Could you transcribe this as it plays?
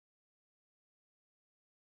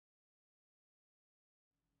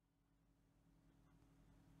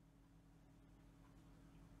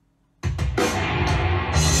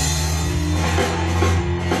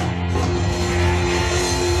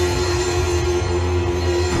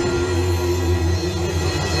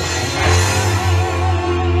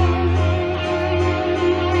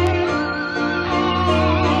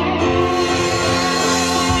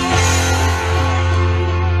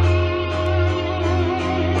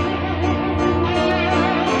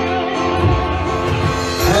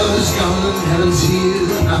gone, heaven's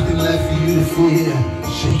here, nothing left for you to fear.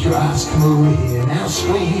 Shake your eyes, come over here, now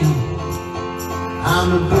scream. I'm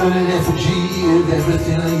a burning effigy of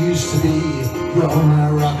everything I used to be. You're my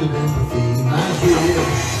rock of empathy, my kid.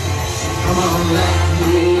 Come on, let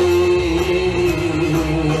me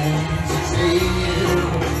entertain you.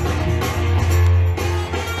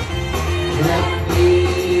 Let me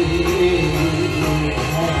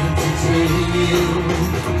entertain you.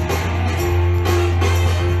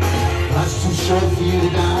 Life's too short for you to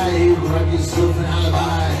die. Grab yourself an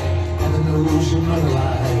alibi. Heaven knows you're not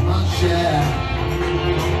alive, my share.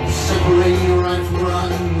 Separate your right from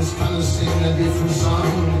wrong. This kind of sing a different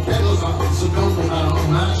song. The kettle's on, so don't go out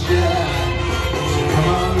on my share. So come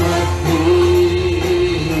on, let me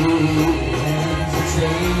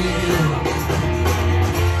entertain you.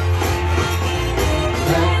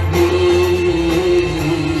 Let me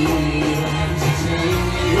entertain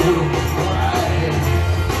you. Alright.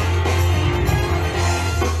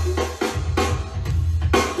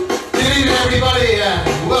 Good evening, everybody, and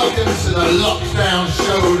welcome to the lockdown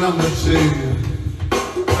show number 2.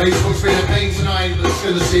 Facebook's been a pain tonight, but it's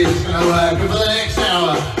going to see if it's going to work. But for the next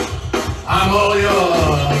hour, I'm all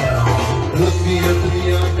yours. Look me up in the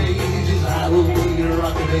other pages, I will be your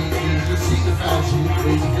rocket babies. You'll see the fashion,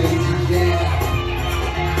 crazy faces, yeah.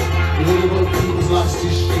 The little boy people's lost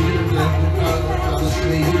his shade and left the color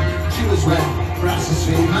straight. She was wet, grass is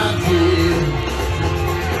sweet, my kid.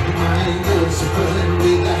 Mind girls burning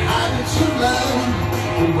with the habits of love.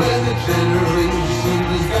 And where the generation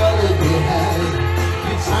has got to be had.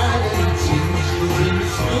 You're tired of the teachers in the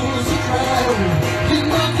schools are crowded. You're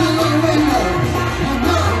not the winner, you're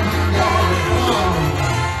not the guy. Come on,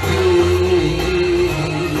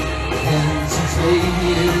 entertain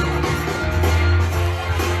you.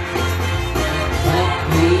 Let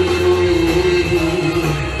me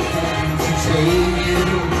entertain you.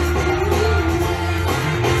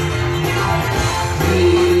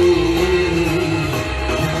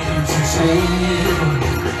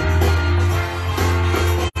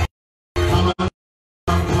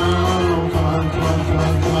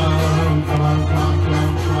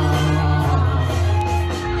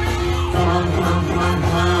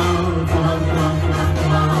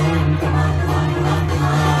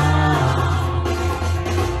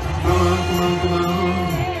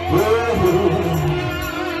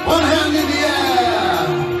 One hand in the air,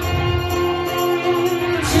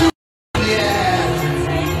 two in the air.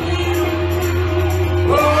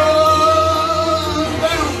 Oh,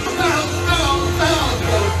 bounce, bounce, bounce, bounce,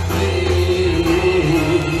 bounce,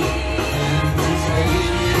 please.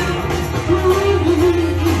 Entertain you.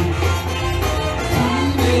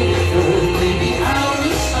 Maybe out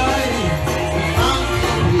of sight. I'm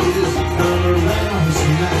years to come around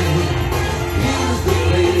tonight. Here's the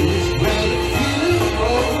place where the feeling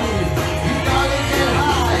goes. You gotta get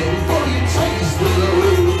high before you taste the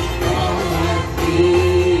low. Come on, let me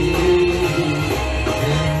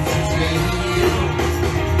entertain you.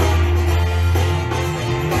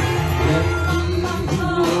 Let me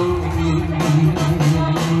love you.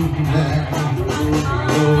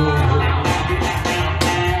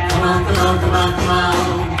 Come on, come on, come on, come on.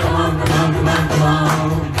 Come on, come on, come on, come on.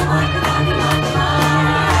 Come on, come on, come on, come on.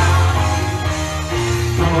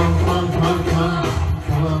 Come on, come on, come on, come on.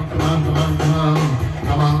 Come on, come on, come on, come on.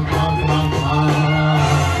 Come on, come on, come on, come on. Come on, come on, come on, come on.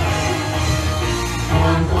 Come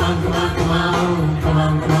on, come on, come on, come on. Come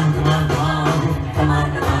on, come on, come on, come on.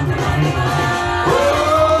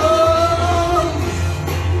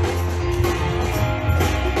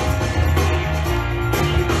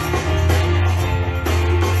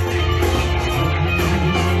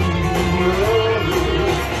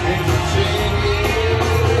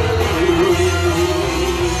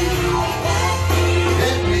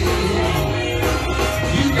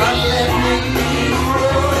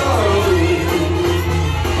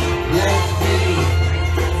 Let me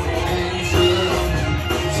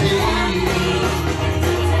entertain you.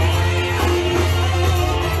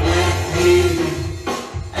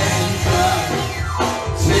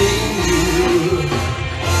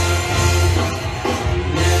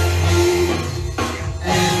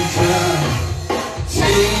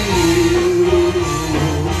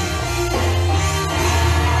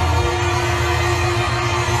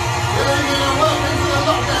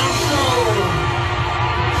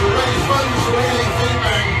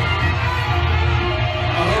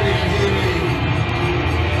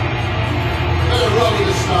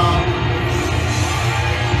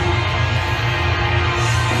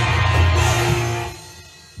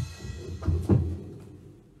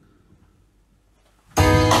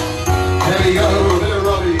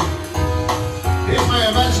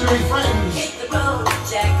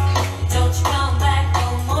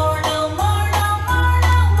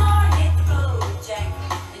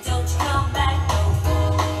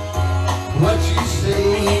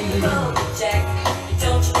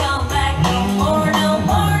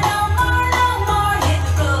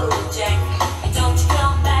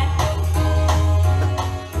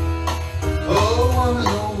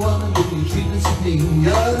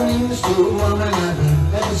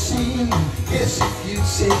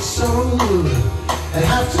 soul. I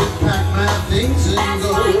have to pack my things and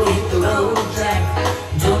go hit the road, Jack.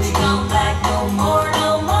 Don't you come back no more, no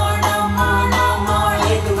more, no more, no more.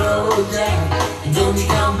 Hit the road, Jack. And don't you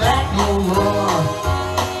come back no more.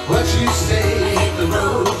 What you say? Hit the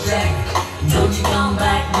road, Jack. And don't you come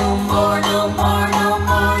back no more, no more, no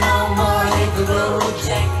more, no more. Hit the road,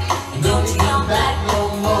 Jack. And don't you come back no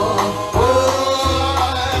more. Oh,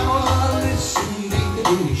 listen, baby,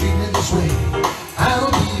 do you treat me this way?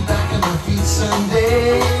 I'll be back on my feet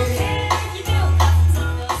someday.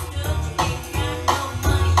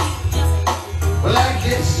 Well, I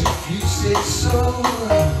guess if you say so,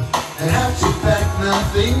 I have to pack my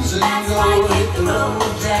things and go hit the road,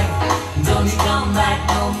 Jack. Don't you come back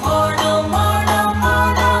no more, no more, no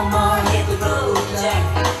more, no more. Hit the road, Jack.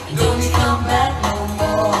 Don't you come back no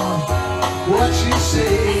more. What you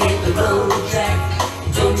say? Hit the road, Jack.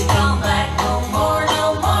 Don't you come back no more, no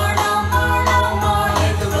more, no more, no more.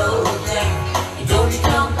 Hit the road, Jack. Don't you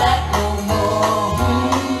come back no more.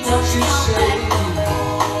 Don't you say?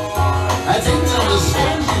 I didn't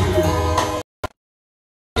understand you.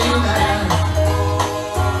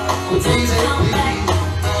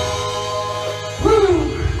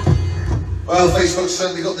 Well, Facebook's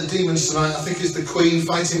certainly got the demons tonight. I think it's the Queen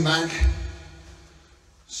fighting back.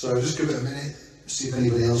 So just give it a minute, see if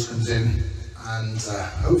anybody else comes in, and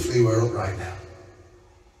hopefully we're up right now.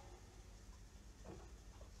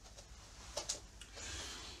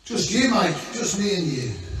 Just you, Mike, just me and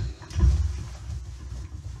you.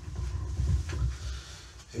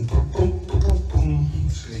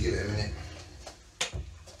 Just gonna give it a minute.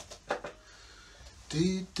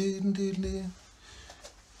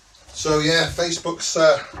 So yeah, Facebook's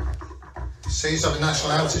seems to have a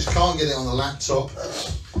national outage, can't get it on the laptop,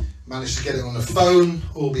 managed to get it on the phone,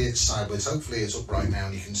 albeit sideways. Hopefully it's up right now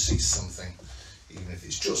and you can see something, even if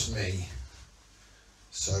it's just me.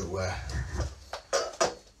 So,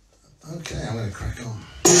 okay, I'm going to crack on.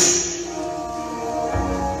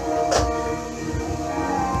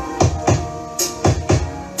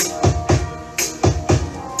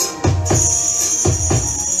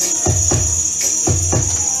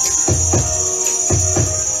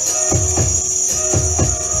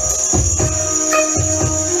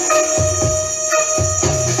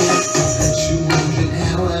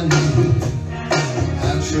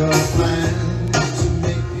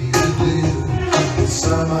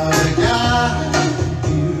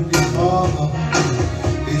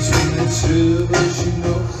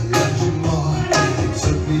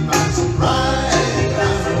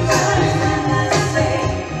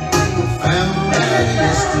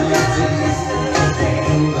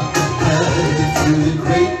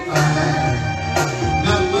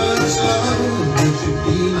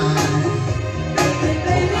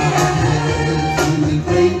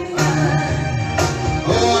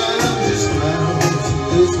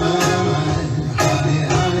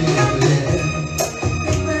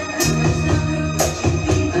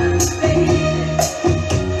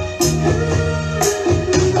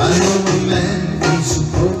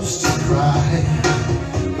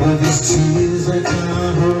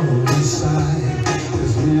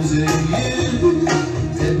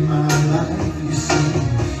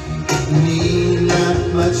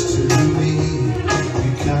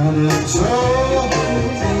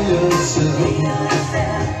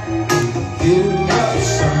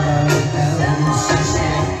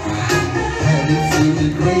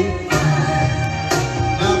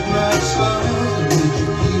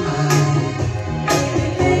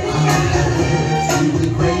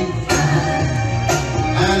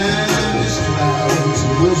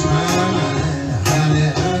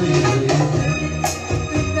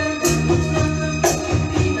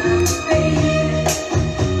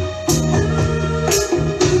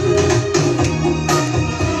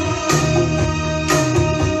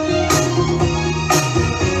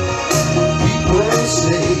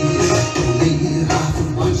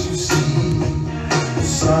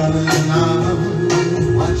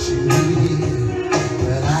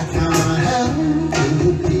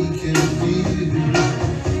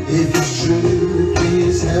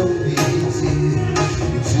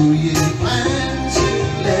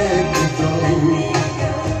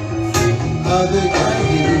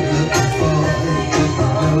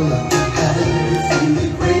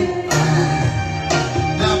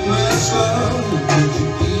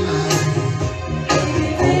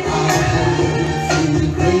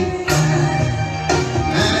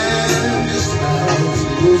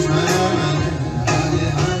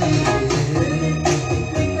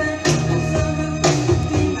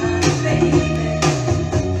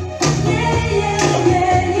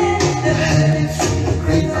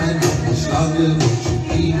 Grapevine, as long as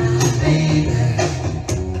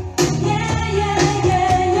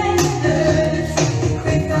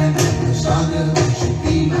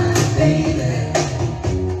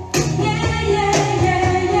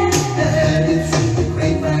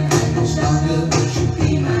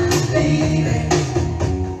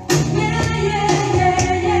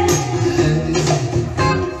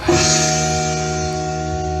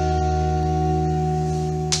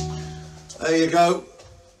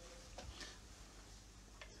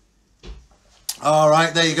All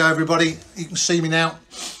right, there you go, everybody. You can see me now.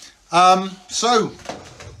 So,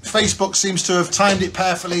 Facebook seems to have timed it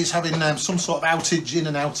perfectly. It's having some sort of outage, in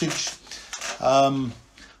and outage.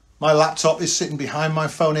 My laptop is sitting behind my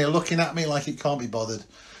phone here looking at me like it can't be bothered.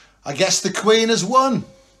 I guess the Queen has won.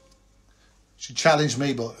 She challenged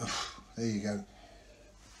me, but there you go.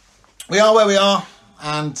 We are where we are,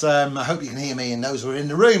 and I hope you can hear me and those who are in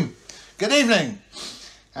the room. Good evening.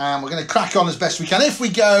 We're going to crack on as best we can. If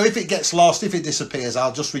it gets lost, if it disappears,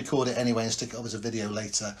 I'll just record it anyway and stick it up as a video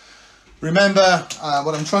later. Remember,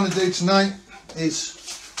 what I'm trying to do tonight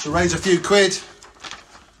is to raise a few quid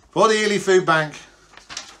for the Ely Foodbank.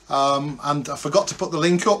 And I forgot to put the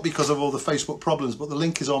link up because of all the Facebook problems, but the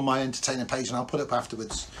link is on my entertainer page and I'll put it up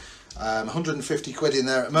afterwards. 150 quid in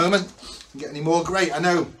there at the moment. Get any more? Great. I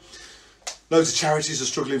know loads of charities are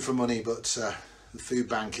struggling for money, but the food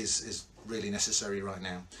bank is really necessary right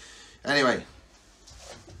now. Anyway,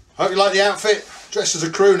 hope you like the outfit. Dressed as a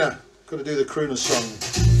crooner. Got to do the crooner song.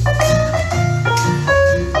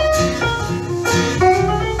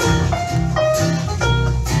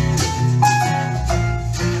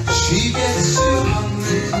 She gets too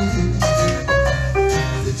hungry,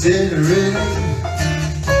 the dinner ready.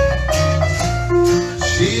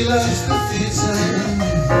 She loves the theatre,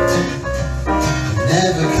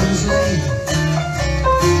 never comes late.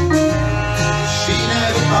 She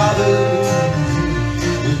never bothers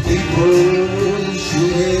with people she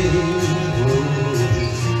hates.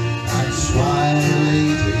 That's why the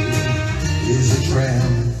lady is a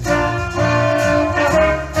tramp.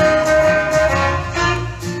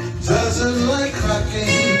 Doesn't like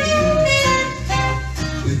cracking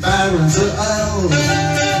with barons or elves.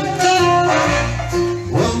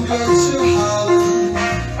 Won't go to Holland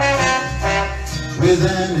with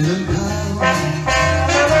Annie and Pal.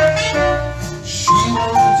 She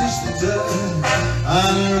won't dish the dirt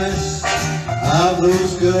on the rest of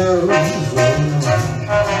those girls.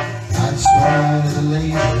 That's why the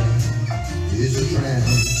lady is a tramp.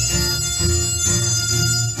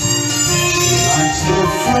 She likes the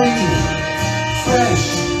free, fresh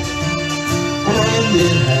wind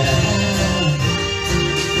in her hair.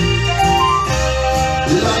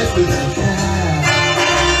 Life without care.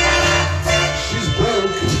 She's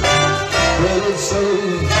broken, but it's so.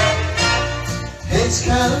 It's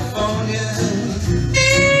California.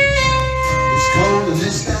 It's cold in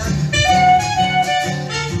this town.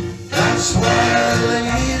 That's why the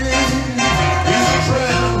lady is a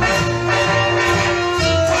tramp.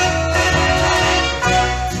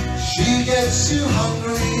 She gets too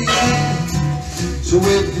hungry to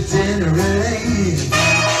whip the dinner ready.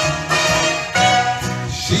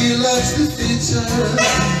 She loves the theatre,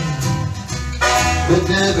 but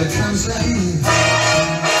never comes late.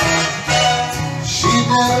 She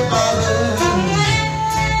never bothers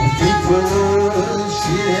with people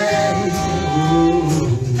she hates.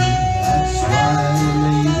 That's why the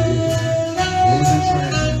lady is a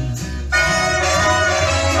tramp.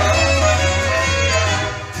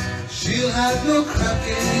 She'll have no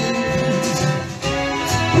cracking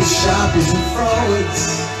with sharpies and frauds.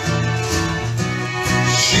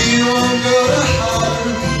 She won't go to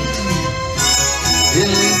Holland in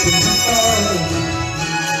Lincoln's and Ford.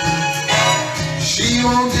 She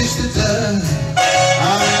won't dish the dirt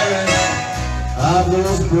on the rest of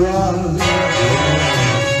those broads.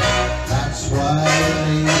 That's why the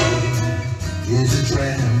lady is a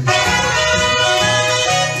tramp.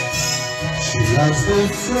 She loves the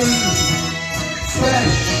free,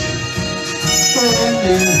 fresh wind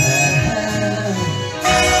in her hair.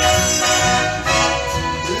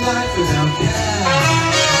 Life without care.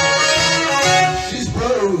 She's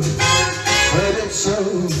broke, but it's so.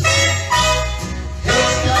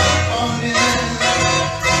 It's California,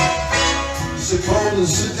 so cold as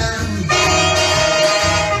Sudan.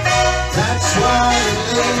 That's why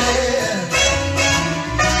the lady.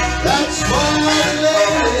 That's why the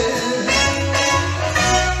lady.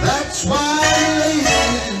 That's why the lady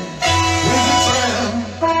is a tramp.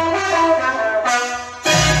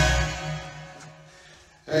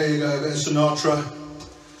 There you go, a bit of Sinatra,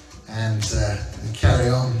 and carry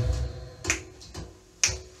on.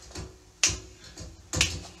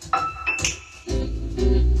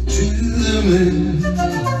 To the moon,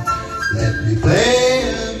 let me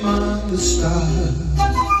play among the stars.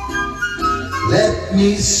 Let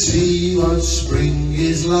me see what spring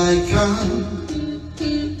is like on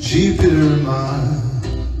Jupiter and Mars.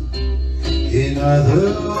 In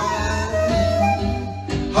other words,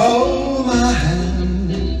 hold my hand.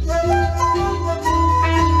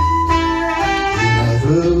 In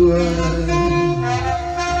other words,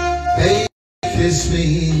 baby, kiss me.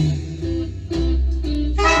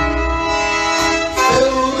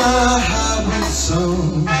 my heart with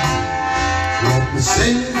song. Let me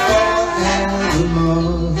sing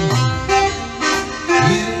forevermore.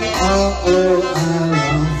 You are all I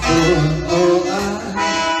long for, all I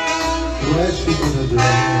worship and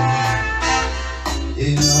adore.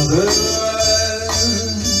 In other words,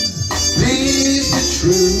 please be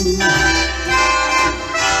true.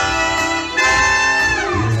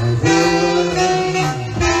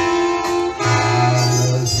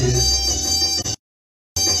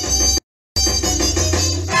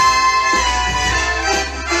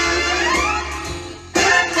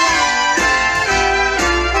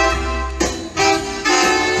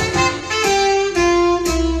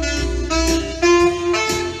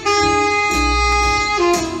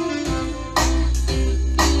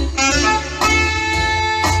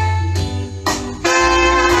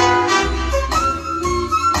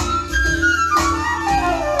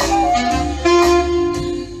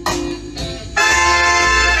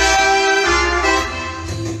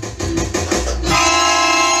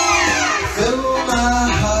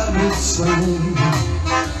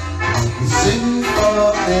 Sing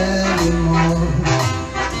forevermore.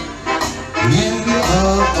 You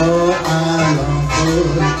are all I long for,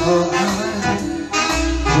 all I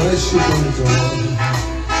worship and adore.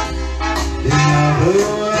 In other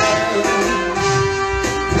words,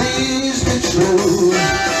 please be true.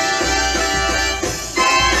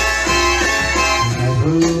 In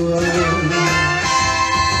other words,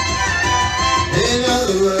 in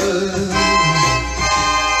other words.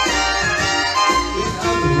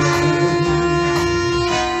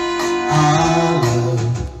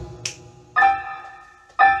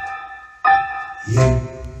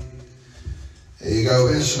 There you go,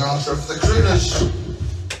 here's Sinatra for the crooners.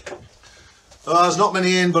 There's not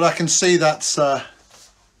many in, but I can see that's I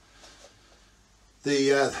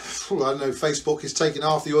don't know, Facebook is taking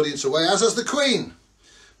half the audience away, as is the Queen.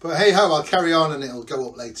 But hey ho, I'll carry on and it'll go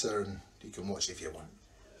up later and you can watch it if you want.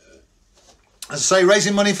 As I say,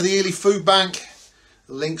 raising money for the Ely Foodbank.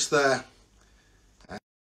 The link's there.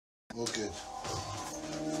 All good.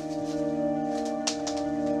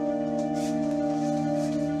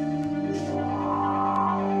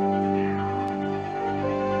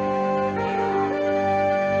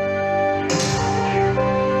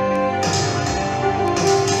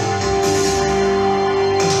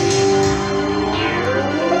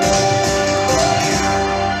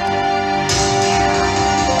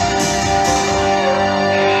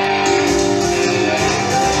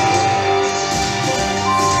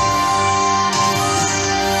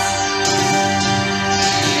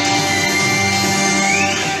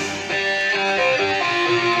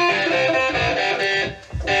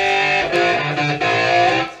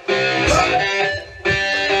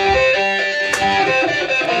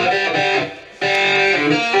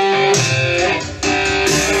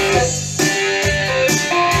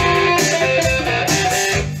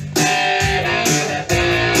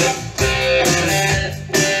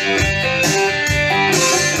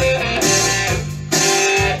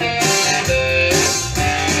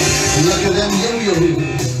 Look at them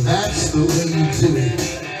yo-yos, that's the way you do it.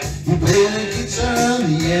 You play the guitar on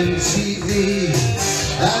the MTV.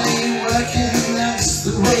 That ain't working, that's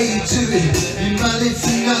the way you do it. You money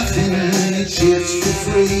for nothing and your chips for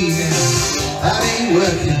free. That ain't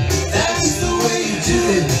working, that's the way you do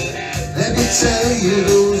it. Let me tell you,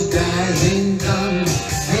 those guys ain't done.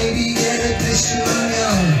 Maybe get a blister on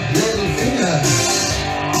your little finger.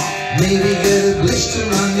 Maybe get a blister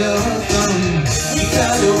on your thumb. You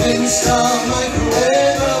gotta install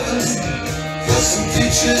microwave oven for some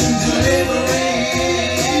kitchen deliveries.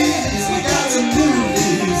 We gotta move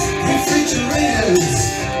these refrigerators.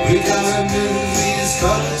 We gotta move these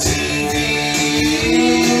color TVs.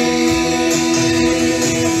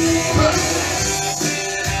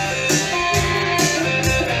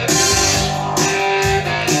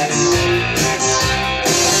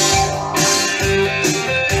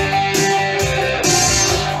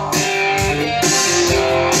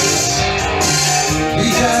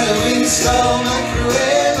 Install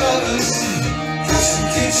microwave ovens for some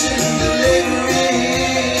kitchen deliveries.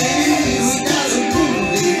 We gotta move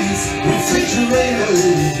these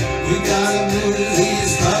refrigerators. We gotta move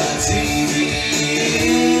these color TVs.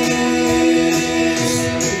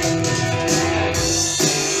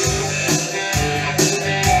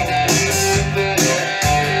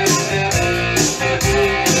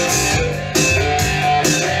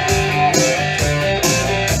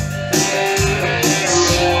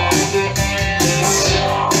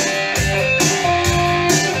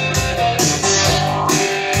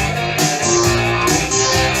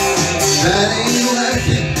 That ain't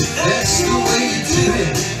working, that's the way you do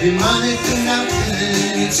it. Your money for nothing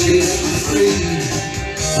and your taste for free.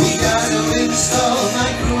 We gotta install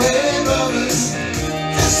microwave ovens,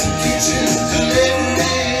 custom kitchen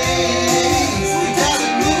deliveries. We gotta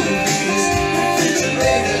move these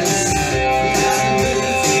refrigerators. We gotta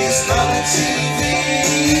move these color TVs.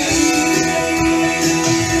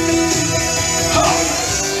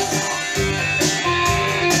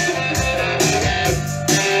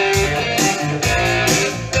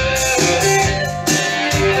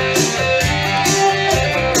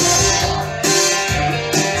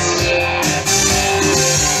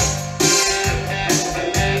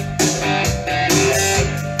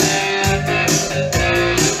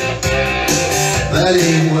 That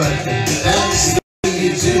ain't working, that's the thing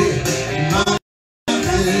you do. Money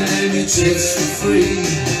and you taste for free.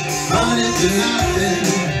 Money for nothing,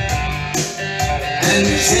 and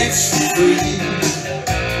you taste for free.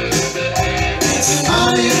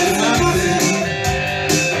 Money for nothing,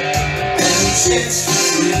 and you taste for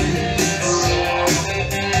free.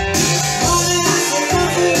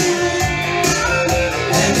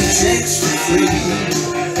 And you taste for free.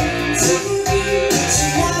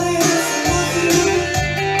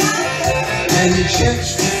 And your checks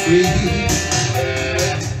for free.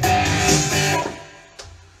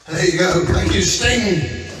 There you go. Thank you, Sting,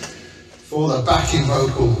 for the backing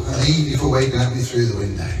vocal, and Ely for waving at me through the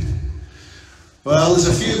window. Well, there's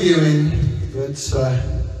a few of you in, but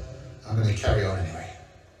I'm going to carry on anyway.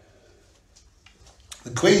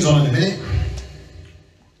 The Queen's on in a minute,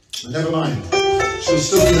 but never mind. She'll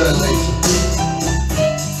still be there later.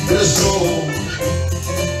 Bit of soul.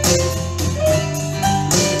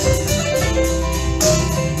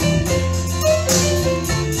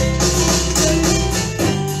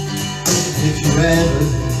 If you ever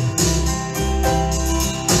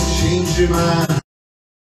change your mind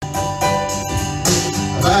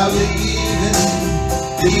about leaving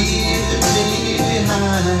me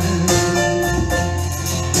behind,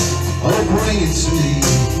 oh, bring it to me,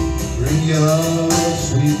 bring your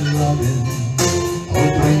sweet loving, oh,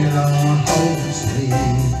 bring it on home to me,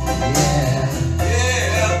 yeah,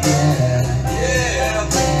 yeah, yeah, yeah,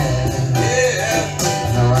 yeah, I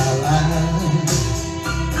know I lied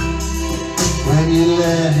when you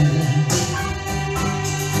left.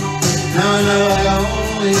 Now I know I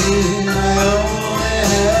only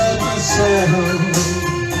had myself.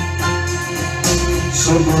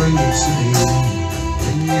 So bring it to me,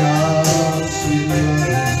 bring your sweet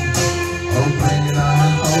love, oh, bring it on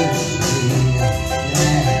home to me,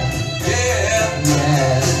 yeah, yeah,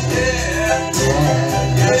 yeah, yeah,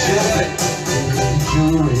 yeah,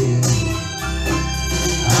 jewelry,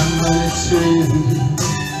 I'm money too.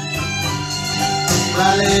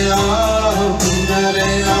 That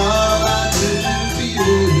ain't all I do for you.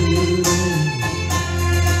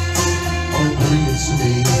 Oh, bring it to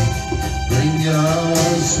me, bring your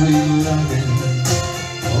sweet loving,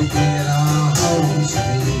 oh, bring it on home to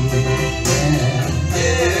me, yeah,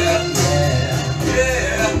 yeah, yeah,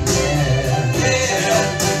 yeah, yeah,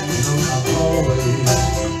 you know I'll always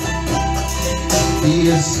be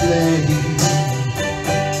a slave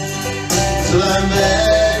till I'm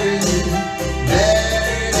buried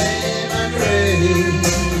in my grave.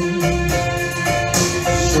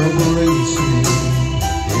 So bring it to me,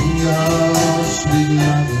 bring your sweet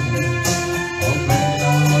loving, oh, bring it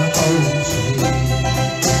on home to me,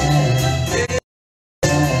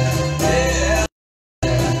 yeah,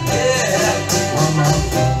 yeah, one more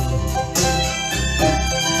thing,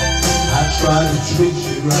 I try to treat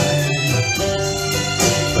you right,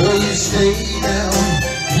 but you stay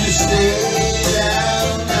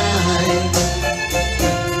down night.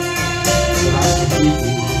 But I can keep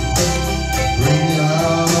you, bring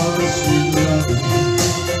your sweet loving,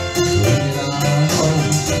 bring it on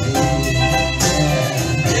home to me,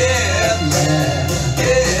 yeah,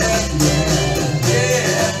 yeah, yeah,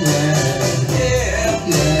 yeah, yeah,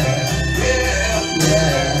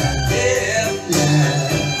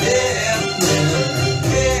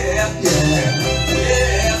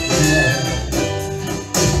 yeah,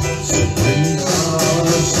 so bring your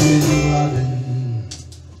sweet loving.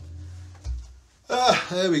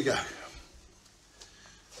 There we go.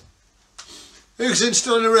 Who's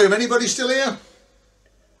still in the room? Anybody still here?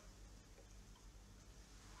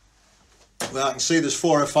 Well, I can see there's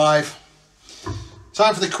 4 or 5.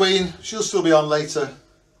 Time for the Queen. She'll still be on later.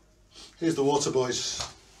 Here's the Water Boys.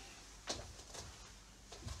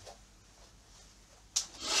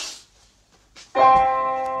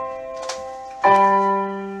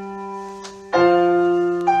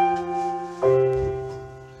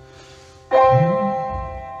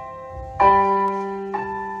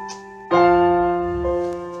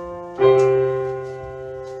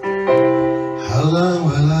 How long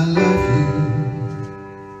will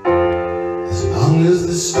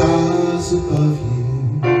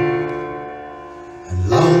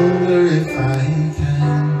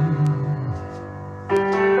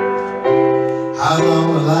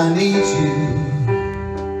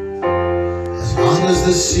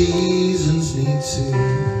the seasons need to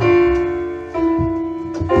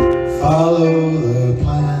follow the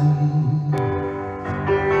plan.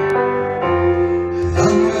 How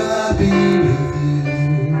long will I be with you?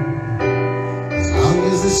 As long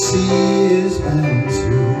as the sea is bound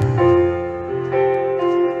to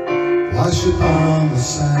wash upon the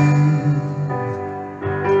sand.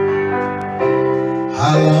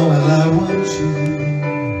 How long will I want you?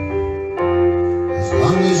 As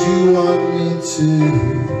long as you want me to.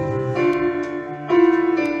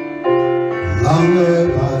 Longer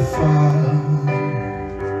by far.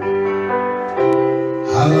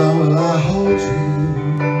 How long will I hold you?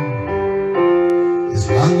 As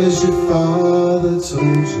long as your father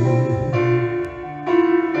told you.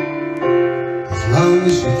 As long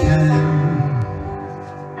as you can.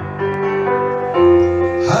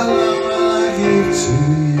 How long will I give to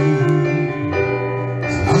you?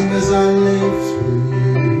 As long as I live through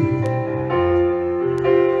you.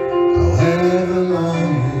 However long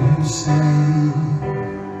you say.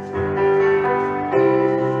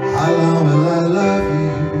 How long will I love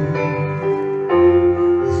you?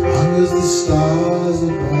 As long as the stars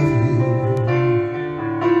above you.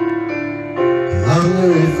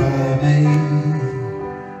 Longer if I may.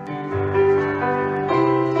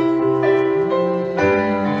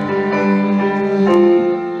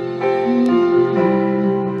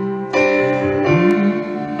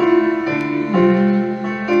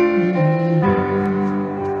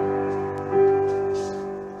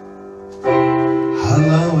 How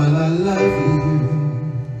long will I love you?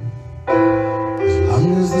 As long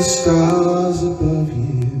as the stars above you.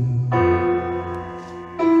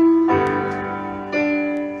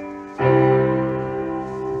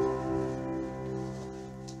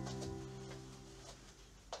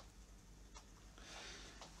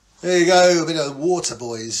 There you go, a bit of Water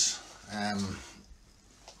Boys.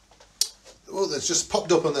 Well, that's just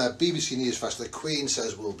popped up on the BBC News Flash. The Queen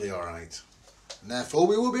says we'll be alright. And therefore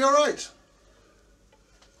we will be alright.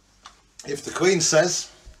 If the Queen says.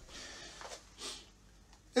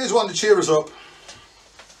 Here's one to cheer us up.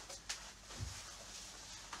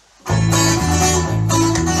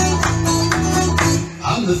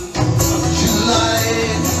 On the 4th of July,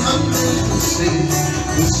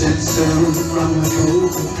 we set sail from the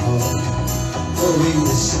Copenhagen. For we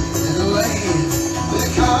were sailing away with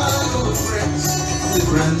a cargo of bricks, the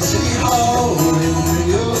Grand City Hall in New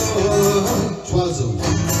York. 'Twas a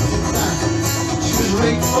wonderful night, she was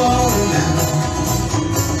rigged for now.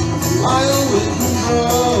 Wild wind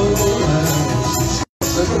rolled as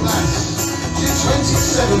several nights. She had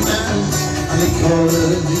 27 men, and they called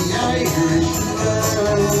her the Irish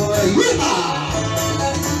Roll. Yeehaw!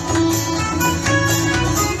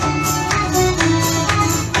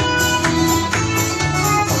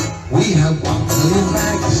 We had 1 million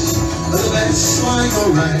bags of the best wine or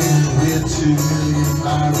rain. We had 2 million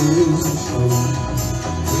barrels of gold.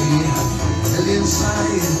 We had 3 million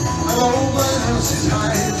sighing and old warehouses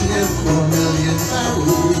hide. We had 4 million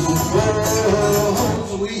barrels of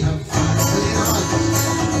gold. We had 5 million oils,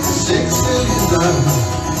 6 million dollars,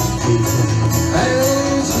 8 million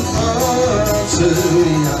barrels of butter.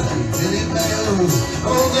 We had 8 million bales of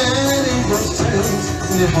old Danny Gross tails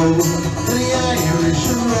in the whole of the Irish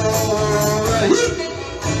Roll.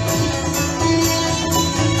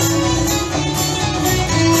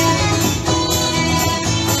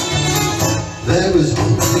 There was no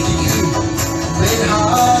Mickey Coo, made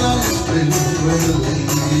hard on his food when the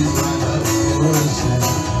ladies ran up for his head.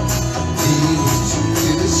 He was too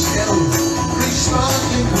good to skill, pretty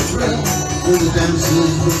sparkling for thrill, where the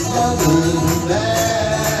dancers were flooded and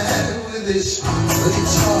bad. With his smile and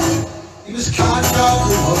his heart, he was carved out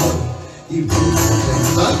the wall. He rode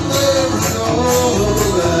things under and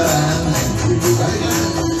over, and then threw back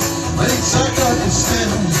again. When he took up his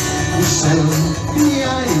stems, we sailed in the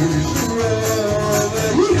Irish Roll.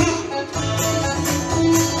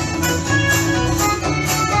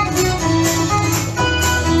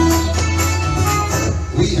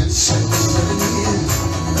 We had sailed 7 years,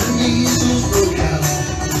 and measles broke out.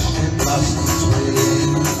 The ship lost its way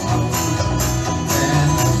in the fog, and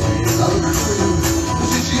the way of the crew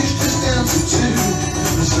was reduced just down to 2.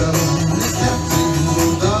 The sun, the captain,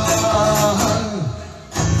 rolled on.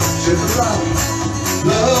 Ship around,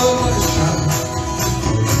 love was a child.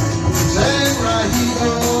 Sang right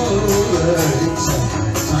over, it's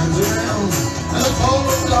times around, and the pole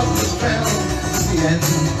of dog was drowned. It's the end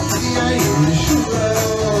of the Irish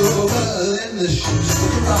Roll. Then the ship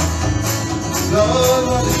stuck around, love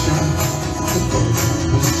was a child. The boat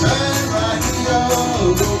was turned right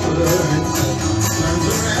over, it's times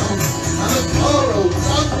around, and the poor old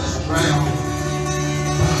dog was drowned.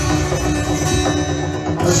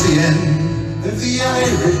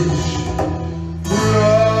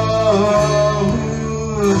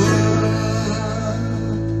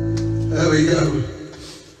 There we go.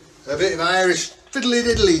 A bit of Irish fiddly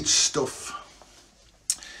diddly stuff.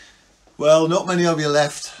 Well, not many of you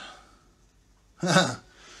left.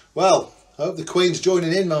 Well, I hope the Queen's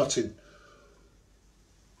joining in, Martin.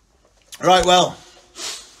 Right, well,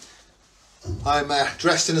 I'm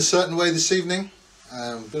dressed in a certain way this evening.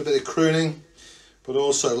 Got a bit of crooning, but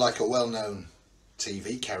also like a well-known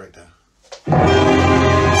TV character.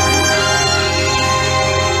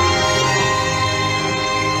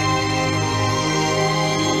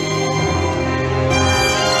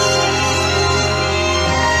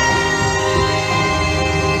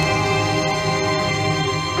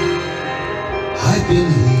 I've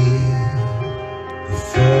been here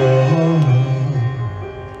before,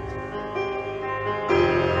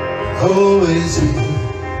 always hit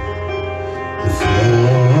the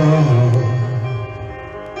floor.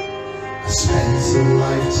 I spent a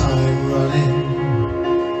lifetime running,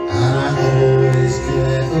 and I always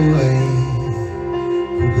get away.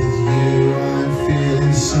 But with you I'm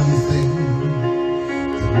feeling something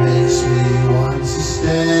that makes me want to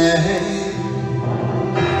stay.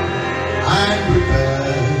 I'm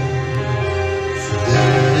prepared for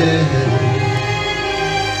that.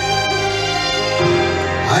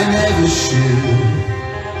 I never shoot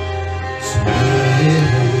to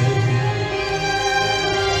live,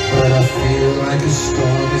 but I feel like a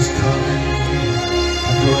storm is coming.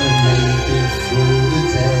 I'm gonna make it through the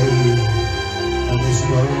day, and there's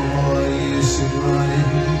no more use in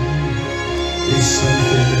running. It's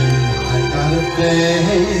something I gotta pay.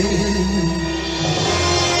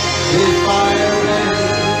 If I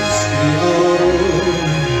risk it all,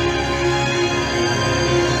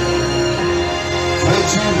 try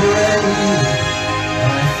to break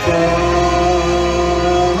my fall.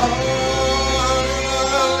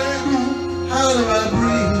 How do I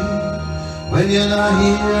breathe when you're not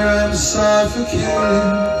here? I'm suffocating.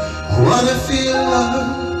 I wanna feel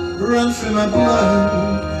love run through my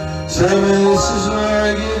blood. Tell me this is where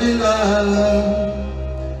I give it up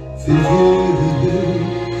for you.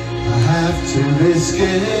 I have to risk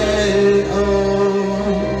it all,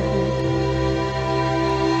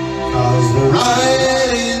 'cause the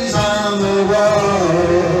writing's on the wall.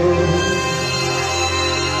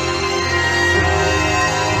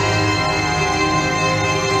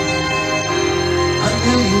 A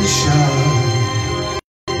million shots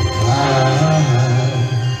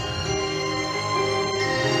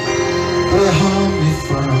will harm me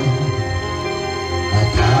from my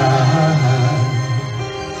past.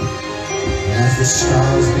 As the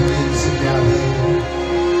stars begin to gather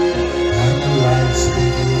and the lights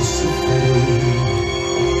begins to fade,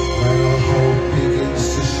 when all hope begins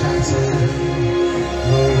to shatter,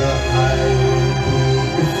 know that I won't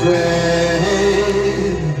be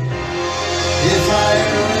afraid. If I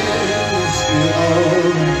risk it all,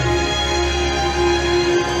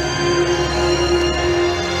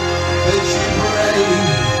 that you break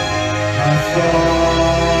my fall.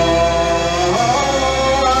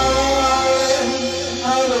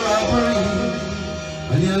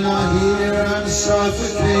 When you're not here, I'm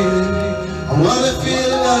suffocating. I wanna feel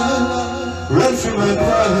love run through my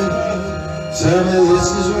blood. Tell me this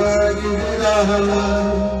is where I give it all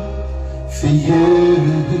for you.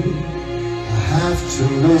 I have to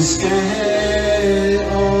risk it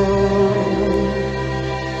all,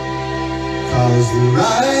 'cause the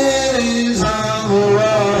writing's on the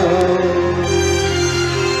wall.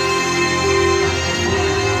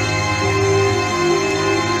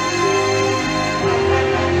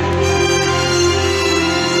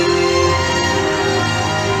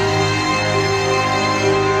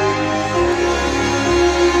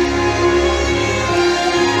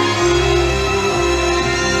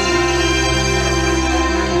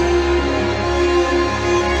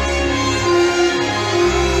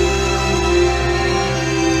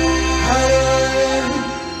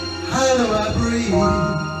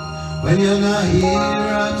 When you're not here,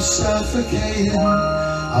 I'm suffocating.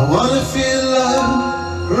 I wanna feel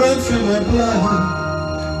love run through my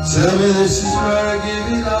blood. Tell me this is where I give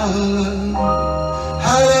it all up.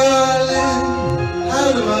 How do I live? How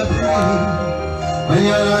do I breathe? When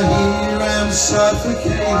you're not here, I'm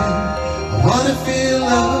suffocating. I wanna feel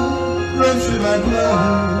love run through my blood.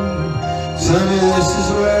 Tell me this is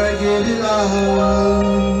where I give it all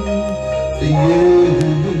for you.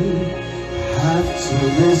 Have to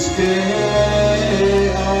risk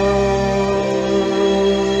it all,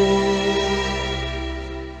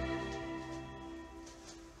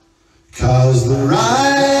 'cause the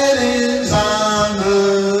writing's on the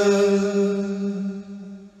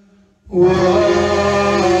wall.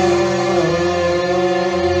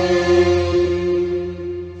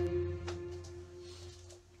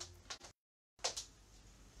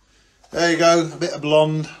 There you go, a bit of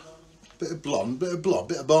blonde, bit of blonde, bit of blonde,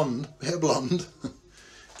 bit of blonde, bit of blonde.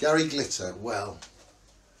 Gary Glitter, well,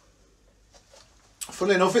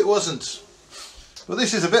 funnily enough it wasn't. But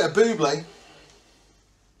this is a bit of Bublé.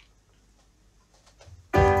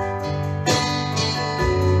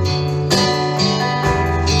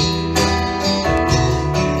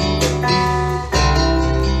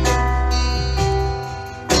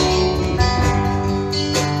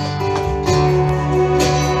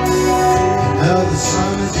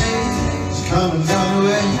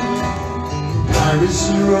 Paris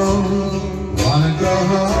and Rome, wanna go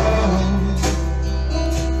home.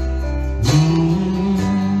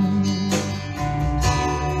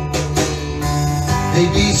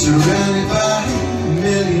 Maybe surrounded by a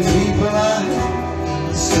million people, I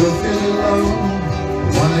still feel alone.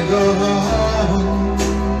 Wanna go home.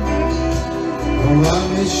 Oh, I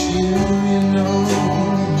miss you, you know.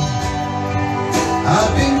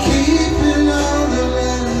 I've been keeping all the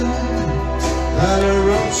letters that I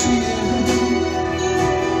wrote to you.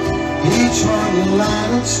 Each one a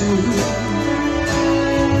line or two.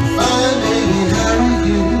 Fine, baby, how are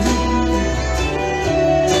you?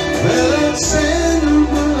 Well, I'm saying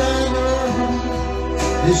what I know,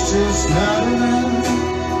 it's just not enough.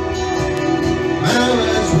 My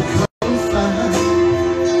words were cold fire,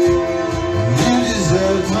 and you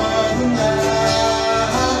deserve more than that.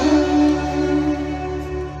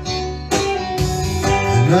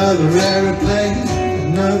 Another aeroplane,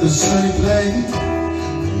 another sunny place.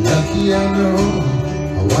 Lucky I know,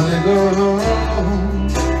 I wanna go home.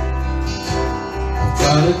 I've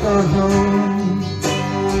gotta go home.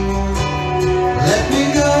 Let me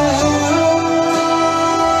go home.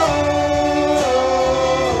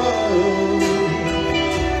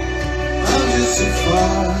 I'm just so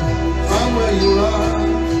far from where you are.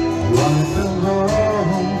 I wanna come home.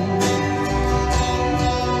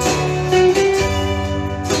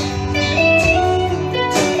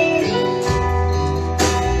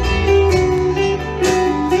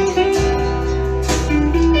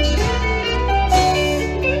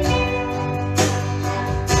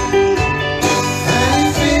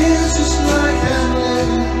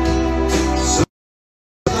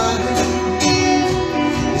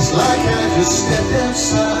 Step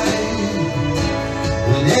outside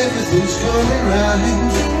when everything's going right,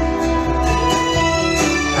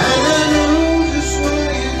 and I know just why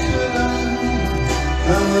you could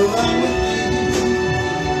come along with me.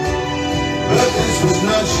 But this was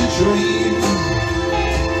not your dream.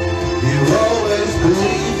 You always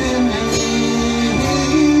believed in me.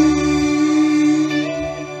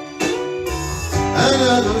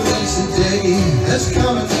 Another winter day has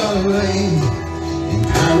come and gone away. In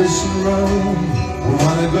Paris and Rome, I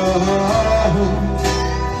wanna go home.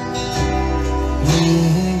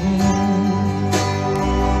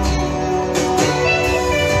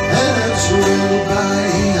 And I'm surrounded by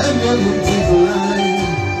a million people, I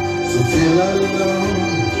still feel all alone.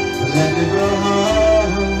 But let me go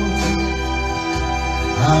home.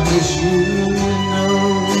 I miss you, you know.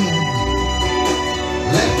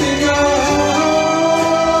 Let me go home.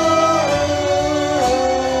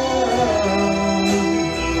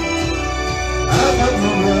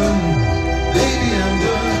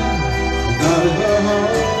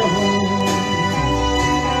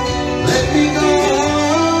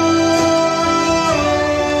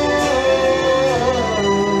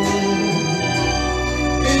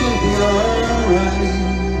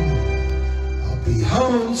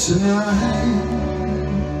 Tonight,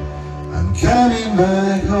 I'm coming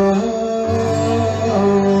back home.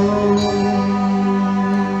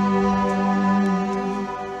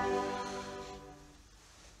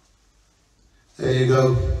 There you go.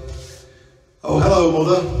 Oh, hello,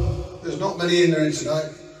 Mother. There's not many in there tonight.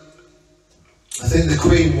 I think the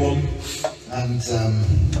Queen won, and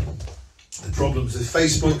the problems with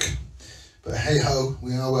Facebook. But hey ho,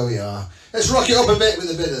 we are where we are. Let's rock it up a bit with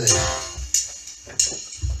a bit of this.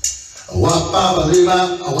 Wap baba loo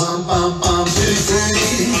bap, a wam bam bam, tutti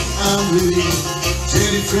frutti, I'm Rudy,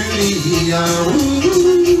 tutti frutti, I'm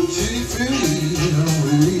Rudy, tutti frutti, I'm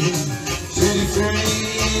Rudy, tutti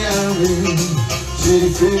frutti, I'm Rudy, tutti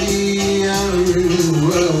frutti, I'm Rudy.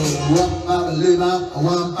 Whoa, wap baba loo bap, a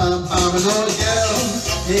wam bam bam, an old girl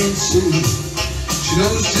named Sue, she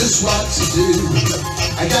knows just what to do.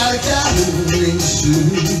 I got a gal named Sue,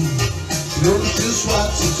 she knows just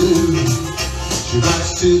what to do. She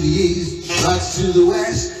rocks to the east, she rocks to the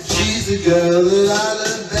west. She's the girl that I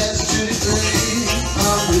love best. Tutti frutti,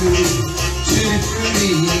 I'm Rudy. Tutti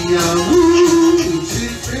frutti, I'm Rudy.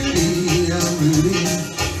 Tutti frutti, I'm Rudy.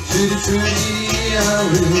 Tutti frutti,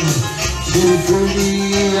 I'm Rudy. Tutti frutti,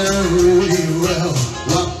 I'm Rudy. Well,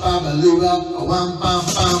 wop baba loo. a wham bam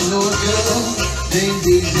bam. No girl named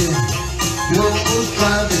Daisy, you almost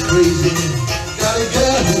drive me crazy. Got a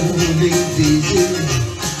girl named Daisy,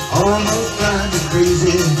 almost drive me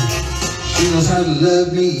crazy. She knows how to love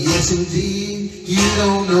me, yes indeed. You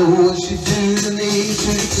don't know what she do to me.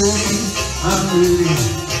 Tutti frutti, I'm Rudy.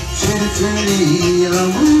 Tutti frutti, I'm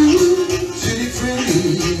Rudy. Tutti frutti,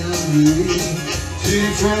 I'm Rudy. Tutti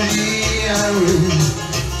frutti, I'm Rudy.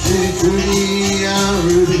 Tutti frutti, I'm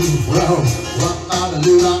Rudy. Well, wap bada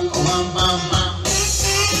lula, wam bam bam.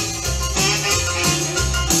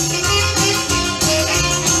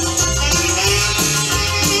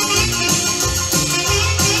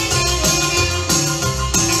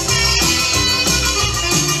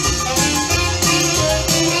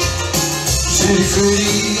 Tutti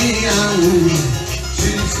frutti, I'm Rudy.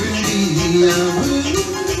 Tutti frutti, I'm Rudy.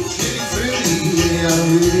 Tutti frutti, I'm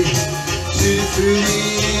Rudy. Tutti frutti,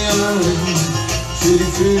 I'm Rudy. Tutti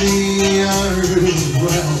frutti, I'm Rudy.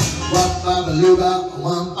 Well, wap baba luba,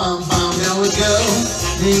 wam bam bam. Now a girl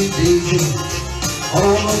named Daisy,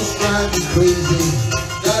 almost drive me crazy.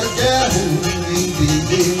 Got a girl named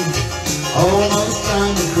Daisy, almost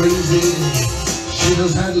drive me crazy. She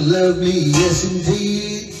knows how to love me, yes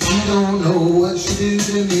indeed. You don't know what she do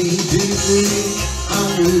to me. Tutti frutti, I'm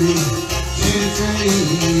Rudy. Tutti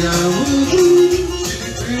frutti, I'm Rudy. Tutti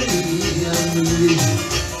frutti, I'm Rudy.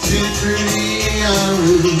 Tutti frutti, I'm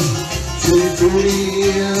Rudy. Tutti frutti,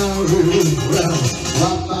 I'm Rudy. Well,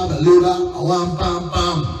 wap baba luba, wam bam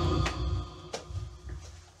bam.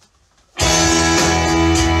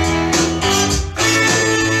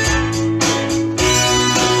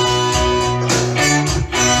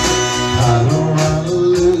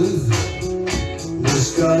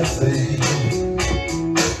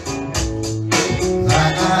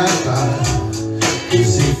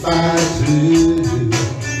 If I do,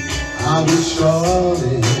 I will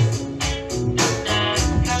surely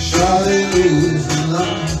lose in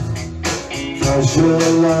love, 'cause your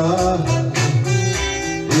love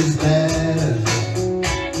is better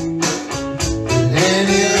than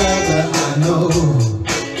any other I know.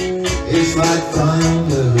 It's like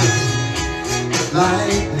thunder,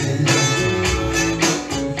 lightning.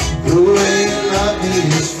 The way you love me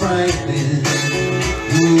is frightening.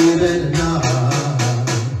 You better not.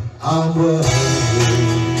 I'm worried,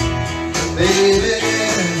 baby.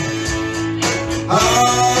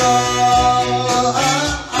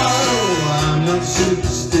 I'm not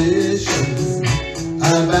superstitious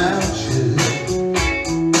about you,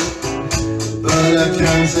 but I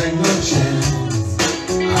can't take no chance.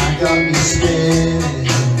 I got me spinning,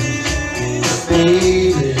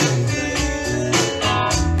 baby.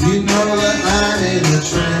 You know that I'm in a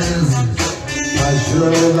trance, 'cause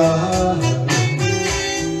your love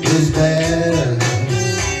is better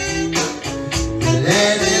than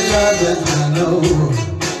any love that I know.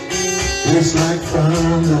 It's like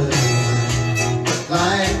thunder,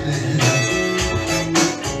 lightning.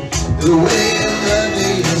 The way you love me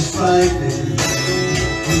is frightening.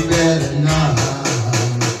 You better not.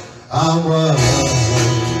 I'm worried,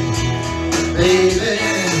 baby.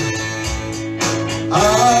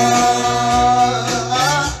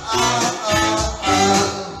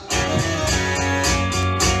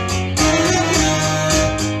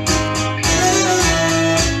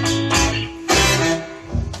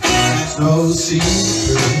 No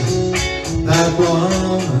secret, that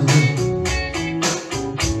woman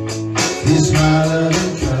is my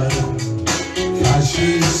loving girl, 'cause she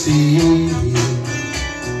sees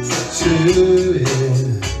to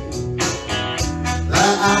it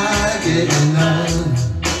that I get none,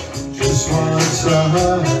 just want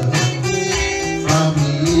her from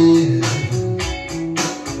you.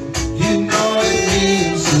 You know it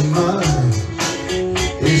means so much.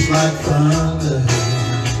 It's like thunder,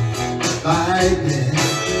 lightning.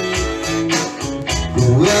 The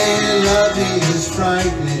way you love me is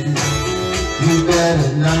frightening. You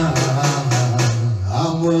better not.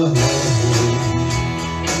 I'm worried,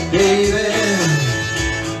 baby.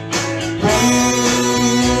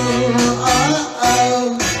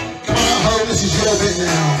 Come on, ho, this is your bit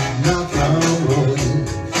now. Knock on wood.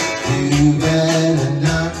 You better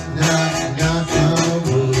knock on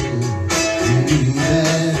wood. You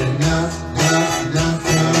better knock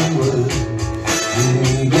on wood.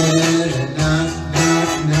 You better knock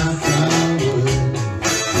on wood.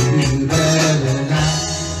 You better knock.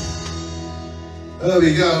 There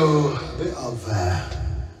we go. A bit of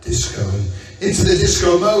disco. Into the disco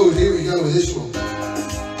mode. Here we go with this one. I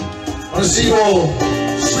want to see you all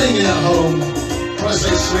swinging at home. When I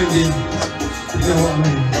say swinging, you know what I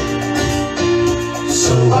mean.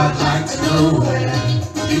 So I'd like to know where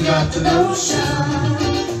you got the notion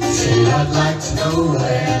Said I'd like to know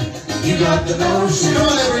where you got the notion. Come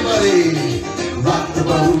on everybody! Rock the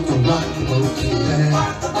boat, rock the boat, baby.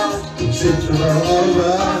 Don't tip the boat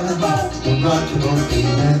over. Don't rock the boat, baby.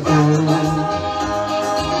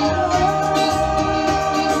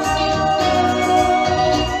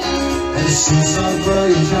 And since our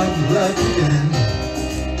voyage of luck again,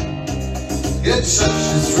 it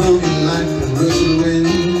touches through me like the rush of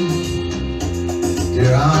wind.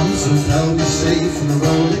 Your arms have held me safe in the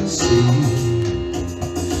rolling sea.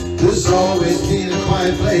 There's always been a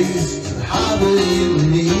quiet place to harbor you and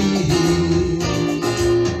me.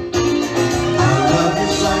 Our love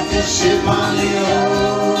is like a ship on the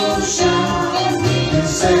ocean. We've been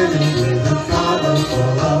sailing with a cargo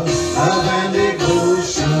full of and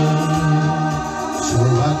devotion.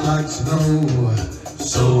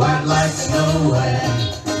 So I'd like to know where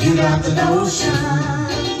you got the notion.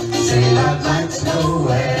 Say I'd like to know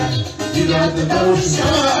where you got the notion.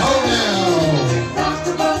 Come on home now.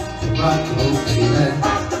 Rock the boat, baby.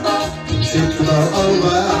 Tip the boat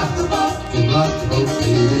over. Rock the boat,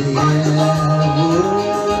 baby.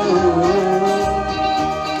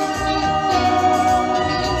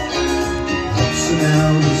 Ups and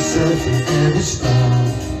downs, the surf and every storm.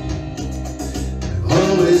 I've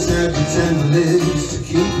always had your tender lips to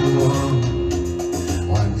keep me warm.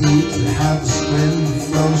 Why need to have the splendid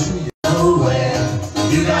flows from you? Nowhere.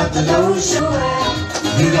 You got the notion.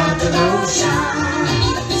 You got the notion.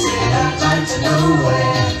 Said I'd like to know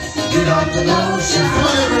where you got the notion. Come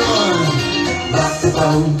on everyone! Rock the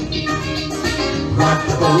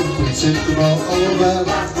boat, and tip the boat over.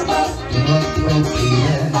 Rock the boat,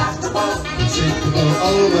 yeah. And tip the boat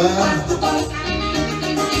over. Rock the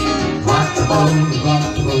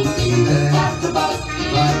boat, baby. Rock the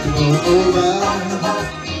boat over.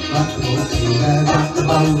 Rock the boat, baby. Rock the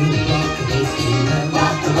boat, baby.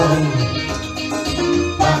 Rock the boat.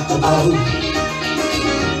 Rock the boat.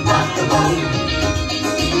 Rock the boat.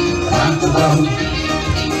 Rock the boat.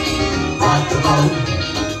 Rock the boat.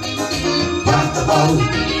 Rock the boat.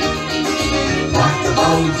 Rock the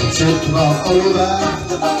boat. Tip the boat over.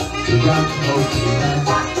 To rock the boat, baby.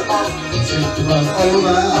 Tip the boat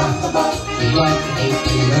over. To rock the boat,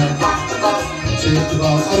 baby. Tip the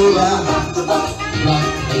boat over. Rock the boat,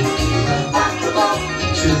 baby.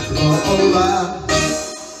 Tip the boat over.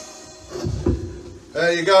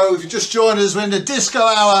 There you go. If you just joined us, we're in the disco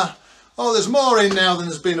hour. Oh, there's more in now than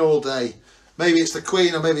there's been all day. Maybe it's the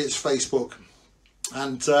Queen or maybe it's Facebook.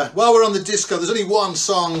 And while we're on the disco, there's only one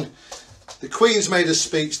song. The Queen's made a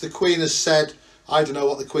speech. The Queen has said, I don't know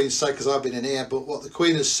what the Queen said because I've been in here, but what the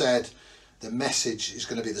Queen has said, the message is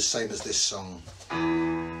going to be the same as this song.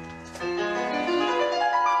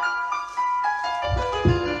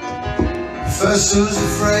 First I was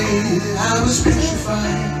afraid, I was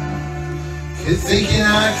petrified. Kept thinking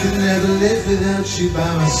I could never live without you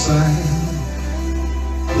by my side.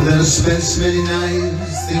 But then I spent so many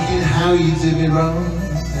nights thinking how you did me wrong,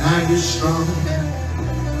 and I grew strong.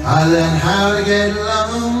 I learned how to get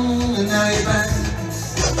along, and now you're back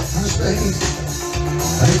on space.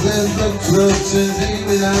 I couldn't look to eternity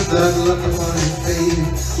without that look upon your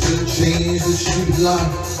face. Should have changed the stupid lock,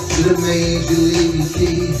 should have made you leave your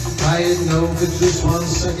key. I had known for just 1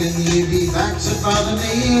 second you'd be back to bother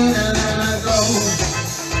me, and then I go,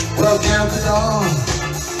 walk out the door,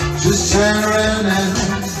 just turn around now,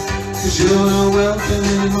 'cause you're not welcome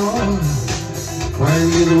anymore. When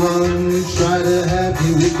you're the one who tried to have me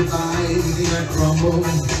with goodbye, you think I'd crumble,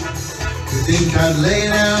 you think I'd lay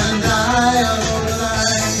down and die. I know that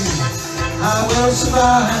I will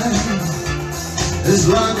survive. As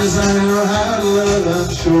long as I know how to love, I'm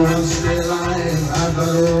sure I'll stay alive. I've got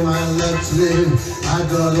all my love to live, I've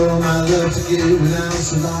got all my love to give, and I'll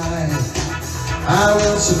survive. I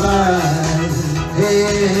will survive.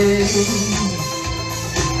 Hey.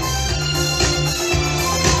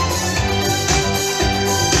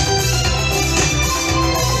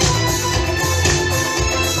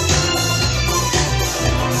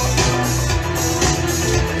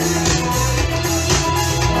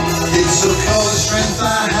 So call the strength I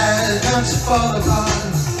had not to fall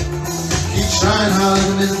apart. Keep trying hard to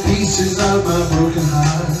mend the pieces of my broken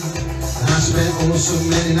heart. And I spent oh so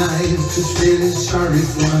many nights just feeling sorry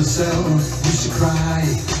for myself. Used to cry.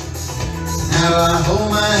 Now I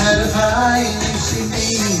hold my head up high and you see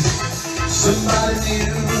me, somebody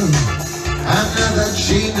new. I'm not that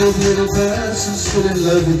chained up little person still in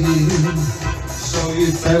love with you. So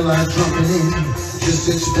you felt like dropping in, just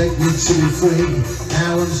expect me to be free.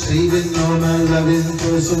 Now I'm saving all my loving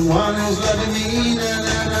for someone who's loving me. And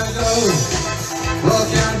then I go,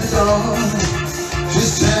 walk out the door,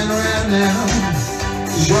 just turn around now,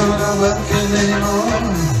 'cause you're not welcome anymore.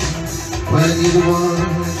 When you're the one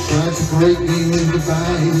that tried to break me with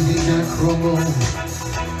goodbye, you think I'd crumble,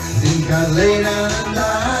 you think I'd lay down and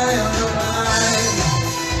die. On the line,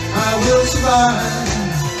 I will survive.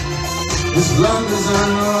 As long as I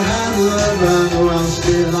know how to love, I know I'll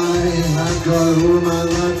stay alive. I've got all my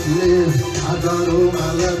life to live, I've got all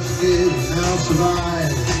my love to give, and I'll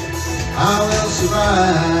survive, I will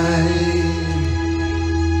survive.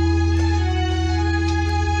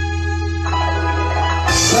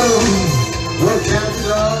 So, walk out the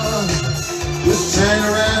door, just turn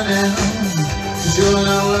around now, 'cause you're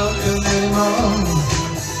not welcome anymore.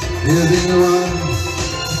 You'll be the one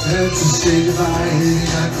to say goodbye. You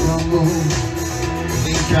think I'd crumble, you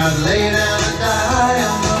think I'd lay down and die.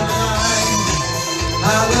 On the line,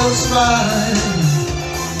 I will survive.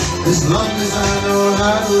 As long as I know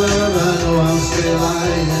how to love, I know I'll stay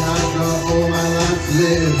alive. And I've got all my life to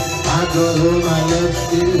live, I've got all my love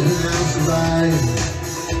to give, and I'll survive,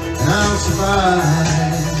 and I'll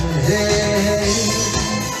survive. Hey.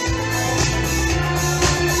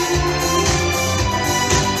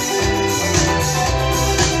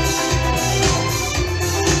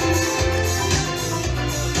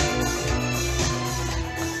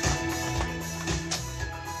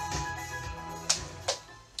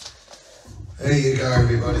 There you go,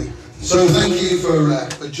 everybody. So thank you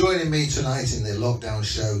for joining me tonight in the lockdown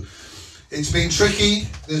show. It's been tricky.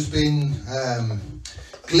 There's been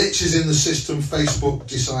glitches in the system. Facebook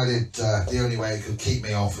decided the only way it could keep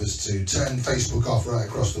me off was to turn Facebook off right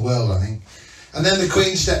across the world, I think. And then the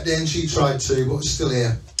Queen stepped in. She tried to, but was still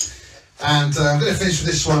here. And I'm going to finish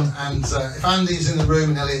with this one. And if Andy's in the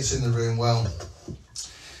room and Elliot's in the room, well,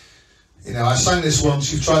 you know, I sang this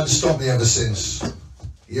once. You've tried to stop me ever since.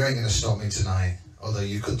 You ain't going to stop me tonight, although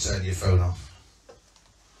you could turn your phone off.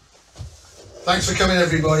 Thanks for coming,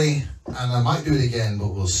 everybody, and I might do it again,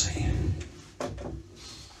 but we'll see.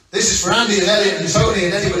 This is for Andy and Elliot and Tony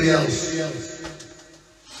and anybody else.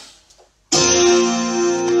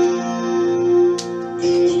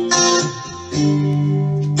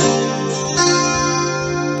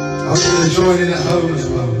 I hope you're going to join in at home as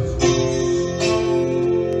well.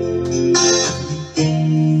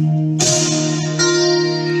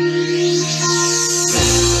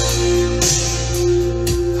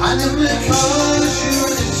 I never caused you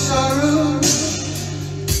any sorrow.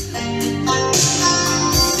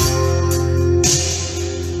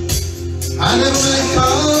 I never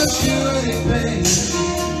caused you any pain.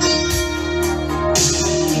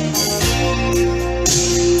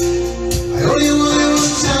 I only wanted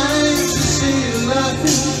one time to see you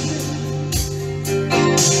laughing,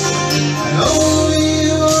 and only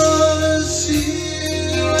wanna see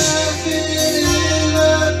you laughing in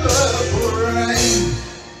the purple rain.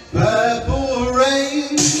 Purple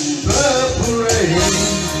rain, purple rain.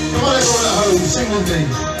 Come on, everyone at home, sing with me.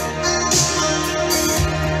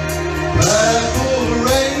 Purple